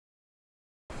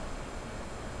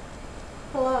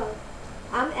Hello,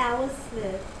 I'm Alice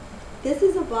Smith. This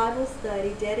is a Bible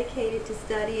study dedicated to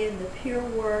studying the pure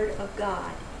Word of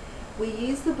God. We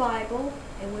use the Bible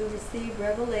and we receive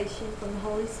revelation from the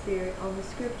Holy Spirit on the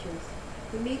Scriptures.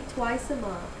 We meet twice a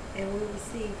month and we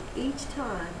receive each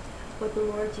time what the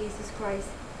Lord Jesus Christ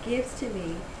gives to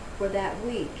me for that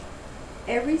week.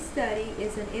 Every study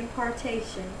is an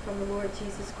impartation from the Lord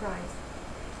Jesus Christ.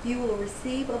 You will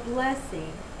receive a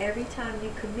blessing every time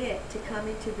you commit to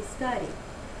coming to the study.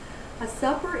 A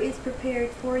supper is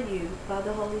prepared for you by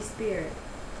the Holy Spirit.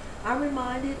 I'm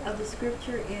reminded of the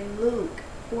scripture in Luke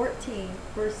 14,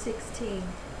 verse 16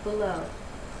 below.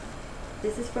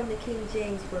 This is from the King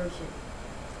James Version.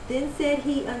 Then said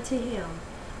he unto him,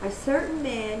 A certain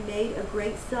man made a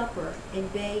great supper,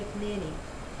 and bade many,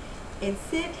 and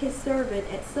sent his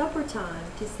servant at supper time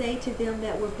to say to them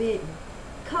that were bidden,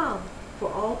 Come,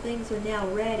 for all things are now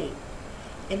ready.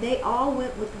 And they all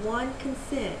went with one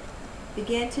consent,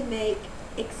 began to make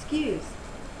excuse.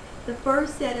 The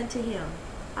first said unto him,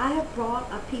 I have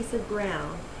brought a piece of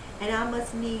ground, and I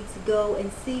must needs go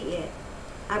and see it.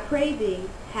 I pray thee,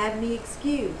 have me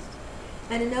excused.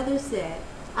 And another said,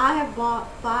 I have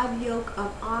bought 5 yoke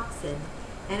of oxen,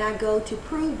 and I go to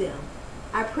prove them.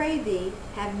 I pray thee,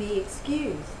 have me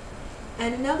excused.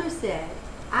 And another said,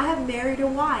 I have married a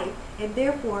wife, and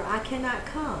therefore I cannot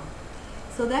come.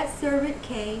 So that servant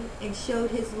came and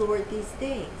showed his lord these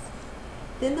things.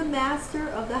 Then the master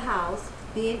of the house,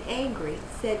 being angry,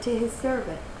 said to his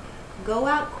servant, Go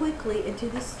out quickly into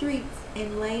the streets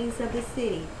and lanes of the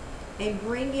city, and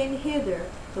bring in hither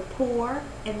the poor,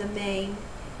 and the maimed,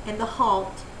 and the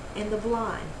halt, and the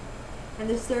blind. And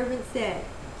the servant said,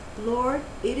 Lord,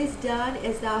 it is done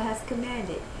as thou hast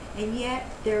commanded, and yet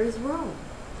there is room.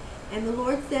 And the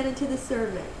Lord said unto the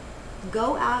servant,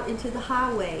 Go out into the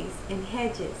highways and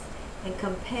hedges, and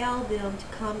compel them to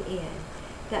come in,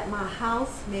 that my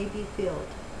house may be filled.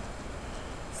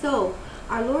 So,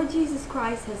 our Lord Jesus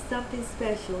Christ has something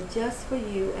special just for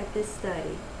you at this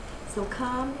study. So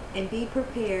come and be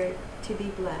prepared to be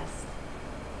blessed.